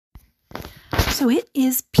So it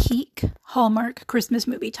is peak Hallmark Christmas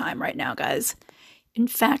movie time right now, guys. In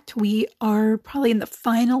fact, we are probably in the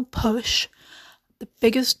final push. The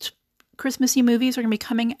biggest Christmassy movies are going to be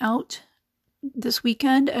coming out this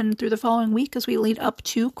weekend and through the following week as we lead up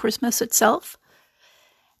to Christmas itself.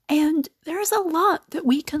 And there's a lot that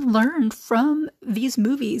we can learn from these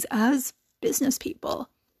movies as business people.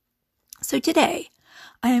 So today,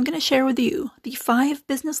 I am going to share with you the 5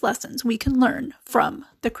 business lessons we can learn from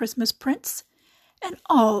The Christmas Prince and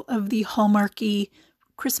all of the Hallmarky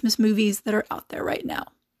Christmas movies that are out there right now.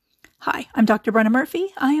 Hi, I'm Dr. Brenna Murphy.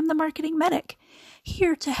 I am the Marketing Medic,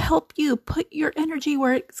 here to help you put your energy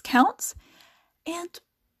where it counts and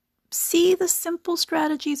see the simple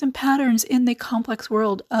strategies and patterns in the complex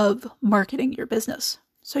world of marketing your business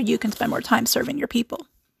so you can spend more time serving your people.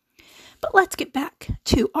 But let's get back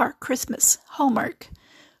to our Christmas Hallmark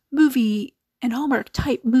movie and Hallmark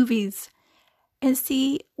type movies and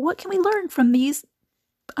see what can we learn from these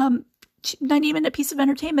 90-minute piece of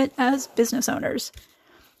entertainment as business owners.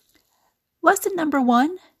 Lesson number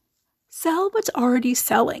 1, sell what's already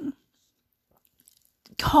selling.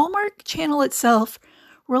 Hallmark Channel itself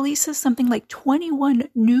releases something like 21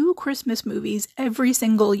 new Christmas movies every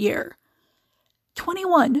single year.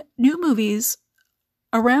 21 new movies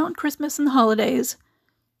around Christmas and the holidays,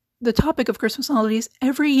 the topic of Christmas and holidays,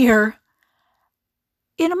 every year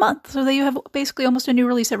in a month. So they have basically almost a new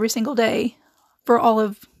release every single day for all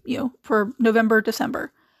of, for November,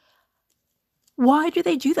 December. Why do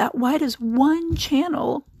they do that? Why does one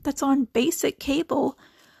channel that's on basic cable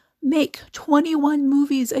make 21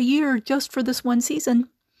 movies a year just for this one season?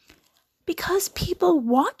 Because people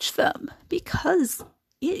watch them. Because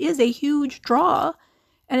it is a huge draw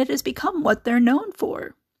and it has become what they're known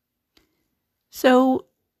for. So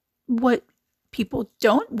what people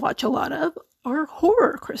don't watch a lot of are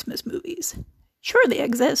horror Christmas movies. Sure, they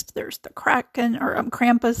exist. There's the Kraken or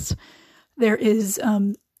Krampus. There is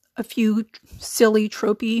a few silly,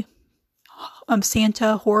 tropey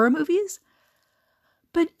Santa horror movies.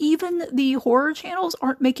 But even the horror channels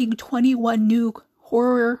aren't making 21 new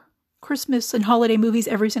horror Christmas and holiday movies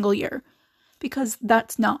every single year, because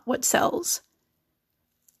that's not what sells.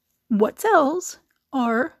 What sells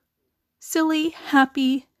are silly,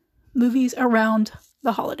 happy movies around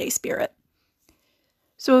the holiday spirit.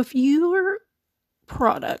 So if your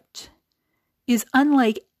product is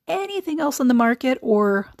unlike anything else on the market,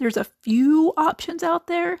 or there's a few options out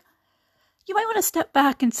there, you might want to step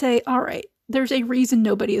back and say, all right, there's a reason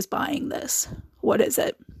nobody is buying this. What is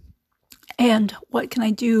it? And what can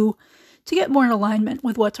I do to get more in alignment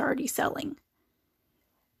with what's already selling?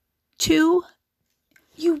 2,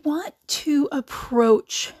 you want to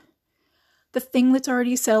approach the thing that's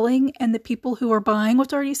already selling and the people who are buying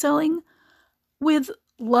what's already selling with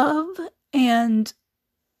love and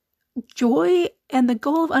joy and the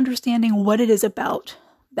goal of understanding what it is about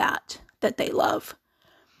that they love.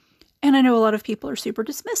 And I know a lot of people are super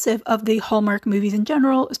dismissive of the Hallmark movies in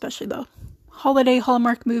general, especially the holiday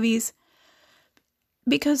Hallmark movies,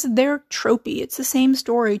 because they're tropey. It's the same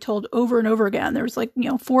story told over and over again. There's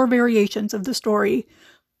 4 variations of the story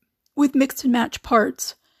with mixed and match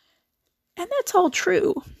parts. And that's all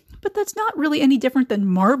true. But that's not really any different than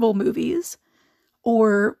Marvel movies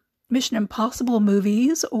or Mission Impossible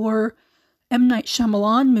movies or M. Night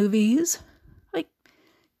Shyamalan movies.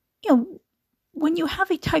 When you have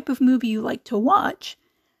a type of movie you like to watch,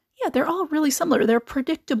 they're all really similar. They're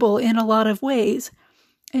predictable in a lot of ways.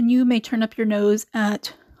 And you may turn up your nose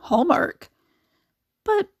at Hallmark.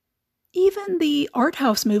 But even the art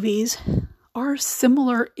house movies are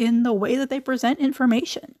similar in the way that they present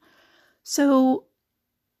information. So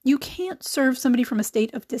you can't serve somebody from a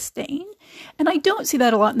state of disdain. And I don't see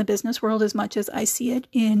that a lot in the business world as much as I see it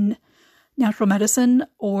in natural medicine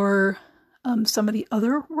or some of the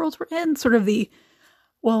other worlds we're in. Sort of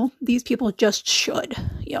these people just should.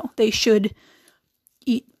 They should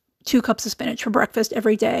eat 2 cups of spinach for breakfast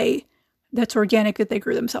every day. That's organic, that they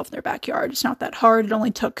grew themselves in their backyard. It's not that hard. It only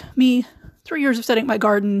took me 3 years of setting my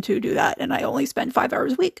garden to do that. And I only spend 5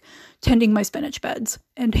 hours a week tending my spinach beds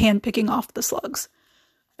and hand picking off the slugs.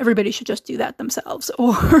 Everybody should just do that themselves,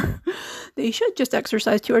 or they should just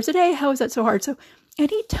exercise 2 hours a day. How is that so hard? So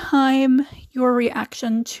anytime your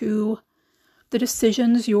reaction to the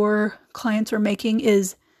decisions your clients are making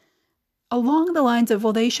is along the lines of,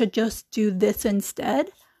 well, they should just do this instead,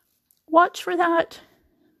 watch for that.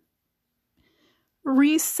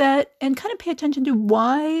 Reset and kind of pay attention to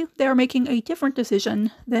why they're making a different decision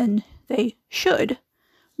than they should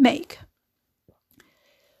make.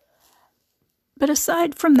 But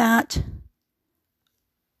aside from that,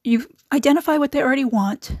 you identify what they already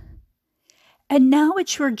want, and now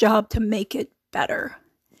it's your job to make it better.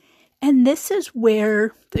 And this is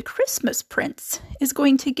where The Christmas Prince is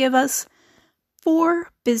going to give us 4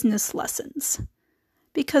 business lessons.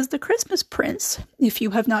 Because The Christmas Prince, if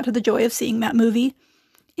you have not had the joy of seeing that movie,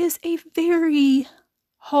 is a very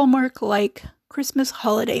Hallmark-like Christmas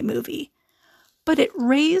holiday movie. But it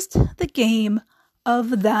raised the game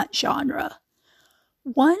of that genre.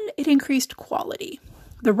 1, it increased quality.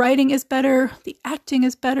 The writing is better, the acting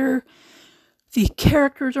is better, the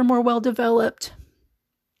characters are more well-developed.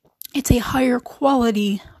 It's a higher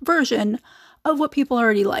quality version of what people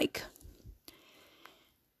already like.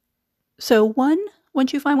 So 1,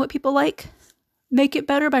 once you find what people like, make it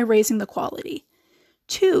better by raising the quality.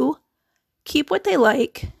 2, keep what they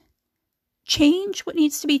like, change what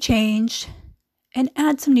needs to be changed, and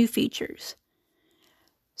add some new features.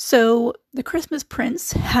 So The Christmas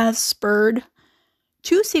Prince has spurred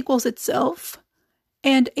 2 sequels itself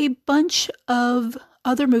and a bunch of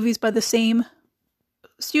other movies by the same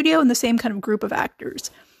studio and the same kind of group of actors.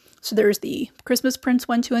 So there's the Christmas Prince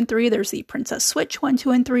 1, 2, and 3. There's the Princess Switch 1,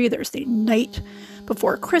 2, and 3. There's the Night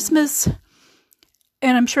Before Christmas.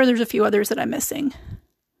 And I'm sure there's a few others that I'm missing.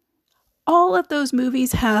 All of those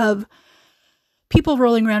movies have people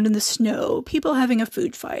rolling around in the snow, people having a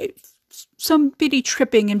food fight, somebody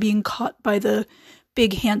tripping and being caught by the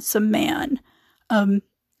big handsome man,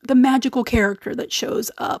 the magical character that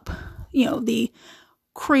shows up, the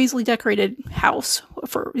crazily decorated house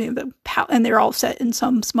and they're all set in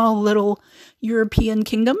some small little European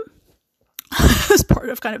kingdom as part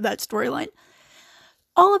of kind of that storyline.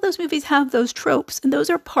 All of those movies have those tropes, and those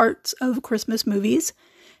are parts of Christmas movies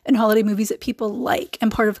and holiday movies that people like,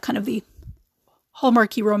 and part of kind of the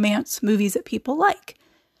Hallmarky romance movies that people like.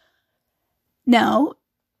 Now,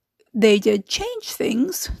 they did change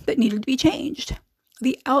things that needed to be changed.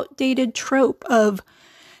 The outdated trope of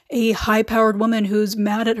a high-powered woman who's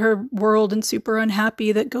mad at her world and super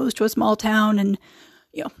unhappy that goes to a small town and,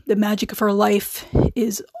 the magic of her life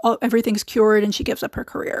is everything's cured and she gives up her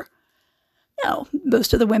career. No,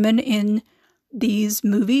 most of the women in these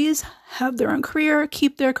movies have their own career,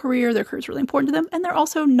 keep their career is really important to them, and they're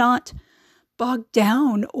also not bogged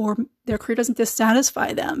down or their career doesn't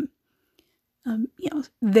dissatisfy them.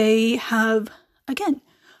 They have, again,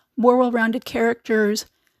 more well-rounded characters,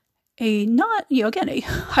 a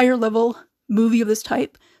higher level movie of this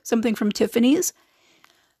type, something from Tiffany's.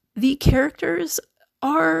 The characters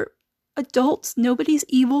are adults. Nobody's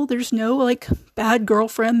evil. There's no bad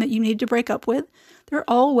girlfriend that you need to break up with. They're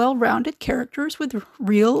all well-rounded characters with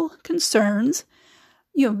real concerns,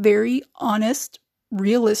 very honest,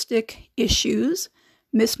 realistic issues,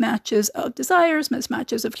 mismatches of desires,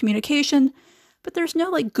 mismatches of communication, but there's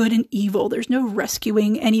no good and evil. There's no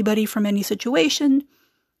rescuing anybody from any situation.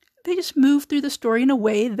 They just move through the story in a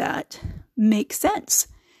way that makes sense.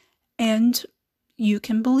 And you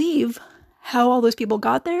can believe how all those people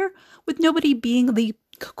got there with nobody being the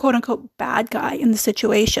quote-unquote bad guy in the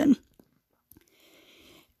situation.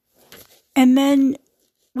 And then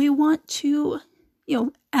we want to,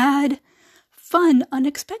 add fun,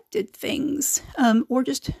 unexpected things, or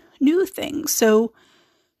just new things. So,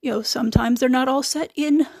 sometimes they're not all set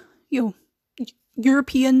in,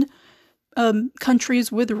 European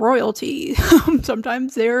countries with royalty.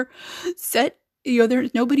 Sometimes they're set,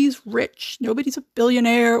 nobody's rich, nobody's a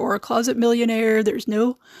billionaire or a closet millionaire. There's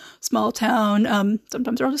no small town.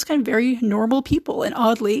 Sometimes they're all just kind of very normal people, and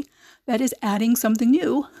oddly, that is adding something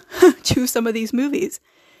new to some of these movies.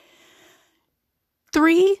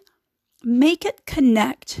 3, make it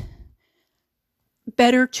connect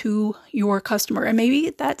better to your customer. And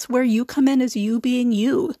maybe that's where you come in as you being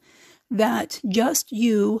you, that just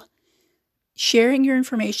you sharing your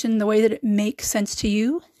information the way that it makes sense to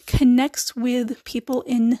you connects with people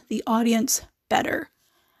in the audience better.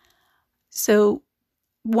 So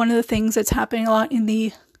one of the things that's happening a lot in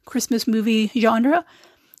the Christmas movie genre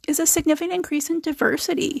is a significant increase in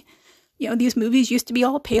diversity. These movies used to be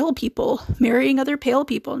all pale people marrying other pale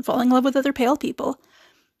people and falling in love with other pale people.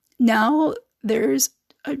 Now there's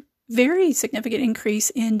a very significant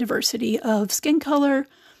increase in diversity of skin color,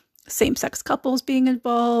 same-sex couples being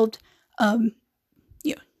involved,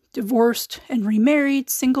 divorced and remarried,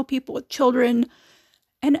 single people with children,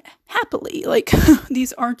 and happily.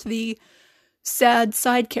 These aren't the sad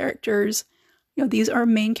side characters. These are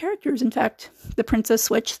main characters. In fact, the Princess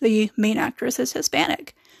Switch, the main actress, is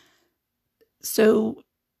Hispanic. So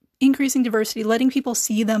increasing diversity, letting people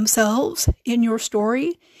see themselves in your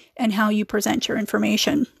story and how you present your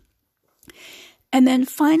information. And then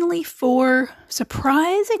finally, for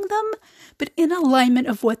surprising them, but in alignment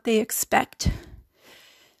of what they expect.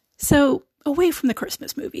 So away from the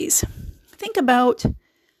Christmas movies, think about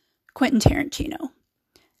Quentin Tarantino.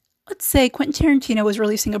 Let's say Quentin Tarantino was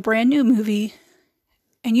releasing a brand new movie,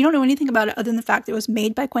 and you don't know anything about it other than the fact that it was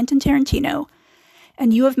made by Quentin Tarantino,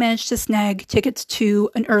 and you have managed to snag tickets to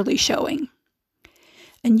an early showing.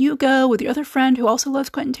 And you go with your other friend who also loves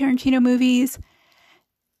Quentin Tarantino movies,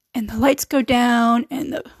 and the lights go down,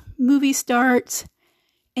 and the movie starts,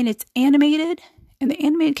 and it's animated, and the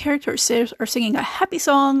animated characters are singing a happy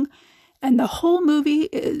song, and the whole movie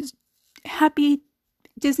is happy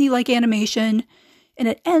Disney-like animation, and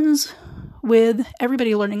it ends with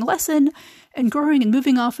everybody learning a lesson and growing and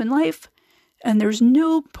moving off in life, and there's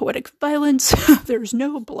no poetic violence, there's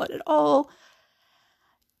no blood at all.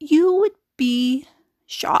 You would be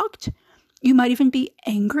shocked. You might even be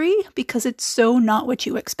angry because it's so not what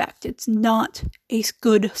you expect. It's not a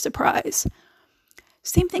good surprise.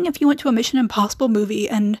 Same thing if you went to a Mission Impossible movie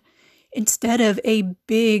and instead of a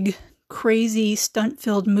big, crazy,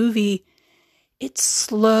 stunt-filled movie, it's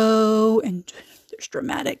slow and there's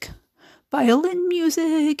dramatic violin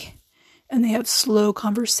music and they have slow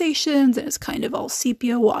conversations and it's kind of all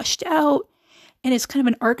sepia washed out and it's kind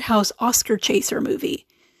of an art house Oscar chaser movie.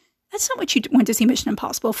 That's not what you went to see Mission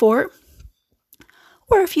Impossible for.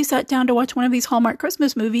 Or if you sat down to watch one of these Hallmark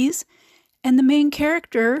Christmas movies and the main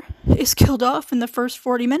character is killed off in the first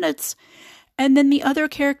 40 minutes and then the other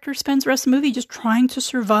character spends the rest of the movie just trying to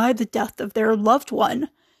survive the death of their loved one.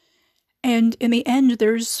 And in the end,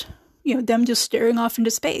 there's, them just staring off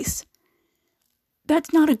into space.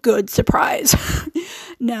 That's not a good surprise.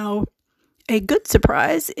 Now, a good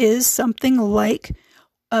surprise is something like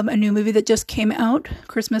a new movie that just came out,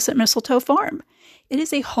 Christmas at Mistletoe Farm. It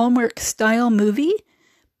is a Hallmark-style movie,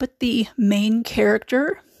 but the main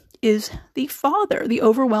character is the father, the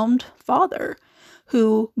overwhelmed father,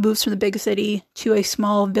 who moves from the big city to a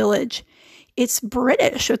small village. It's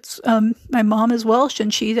British. It's my mom is Welsh,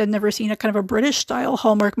 and she had never seen a kind of a British-style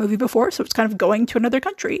Hallmark movie before, so it's kind of going to another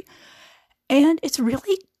country. And it's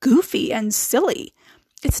really goofy and silly.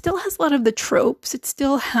 It still has a lot of the tropes. It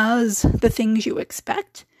still has the things you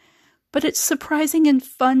expect, but it's surprising in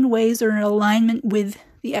fun ways that are in alignment with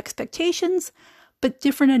the expectations, but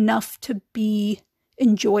different enough to be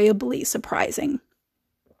enjoyably surprising.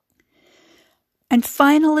 And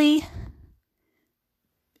finally,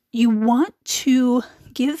 you want to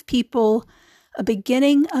give people a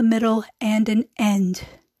beginning, a middle, and an end.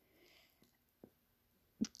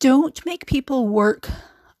 Don't make people work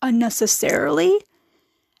unnecessarily.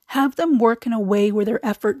 Have them work in a way where their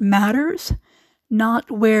effort matters,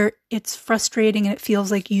 not where it's frustrating and it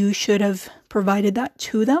feels like you should have provided that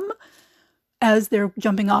to them as their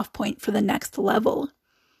jumping off point for the next level.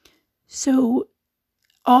 So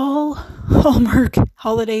all Hallmark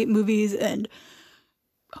holiday movies and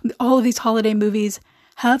all of these holiday movies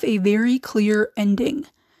have a very clear ending.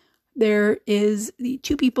 There is the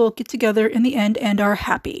two people get together in the end and are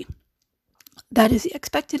happy. That is the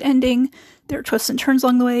expected ending. There are twists and turns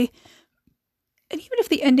along the way. And even if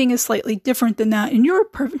the ending is slightly different than that in your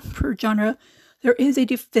per genre, there is a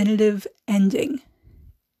definitive ending.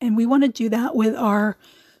 And we want to do that with our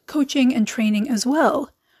coaching and training as well.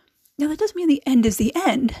 Now, that doesn't mean the end is the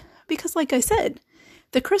end, because like I said,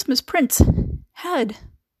 The Christmas Prince had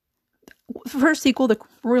the first sequel, The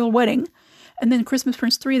Royal Wedding, and then Christmas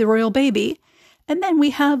Prince 3, The Royal Baby, and then we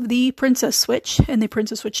have the Princess Switch, and the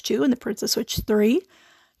Princess Switch 2, and the Princess Switch 3.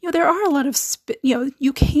 There are a lot of,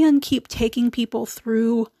 you can keep taking people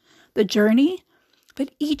through the journey, but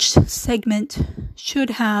each segment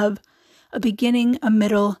should have a beginning, a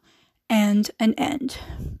middle, and an end.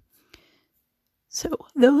 So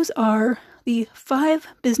those are the 5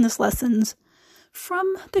 business lessons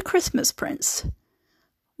from The Christmas Prince,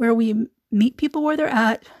 where we meet people where they're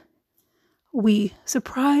at, we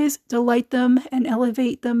surprise, delight them, and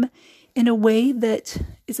elevate them in a way that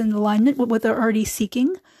is in alignment with what they're already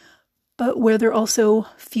seeking, but where they're also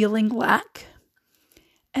feeling lack.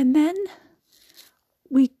 And then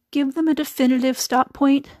we give them a definitive stop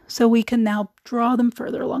point so we can now draw them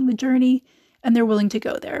further along the journey and they're willing to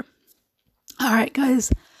go there. All right,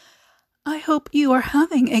 guys, I hope you are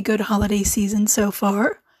having a good holiday season so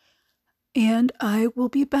far, and I will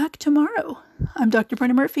be back tomorrow. I'm Dr.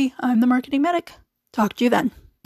 Brenda Murphy. I'm the Marketing Medic. Talk to you then.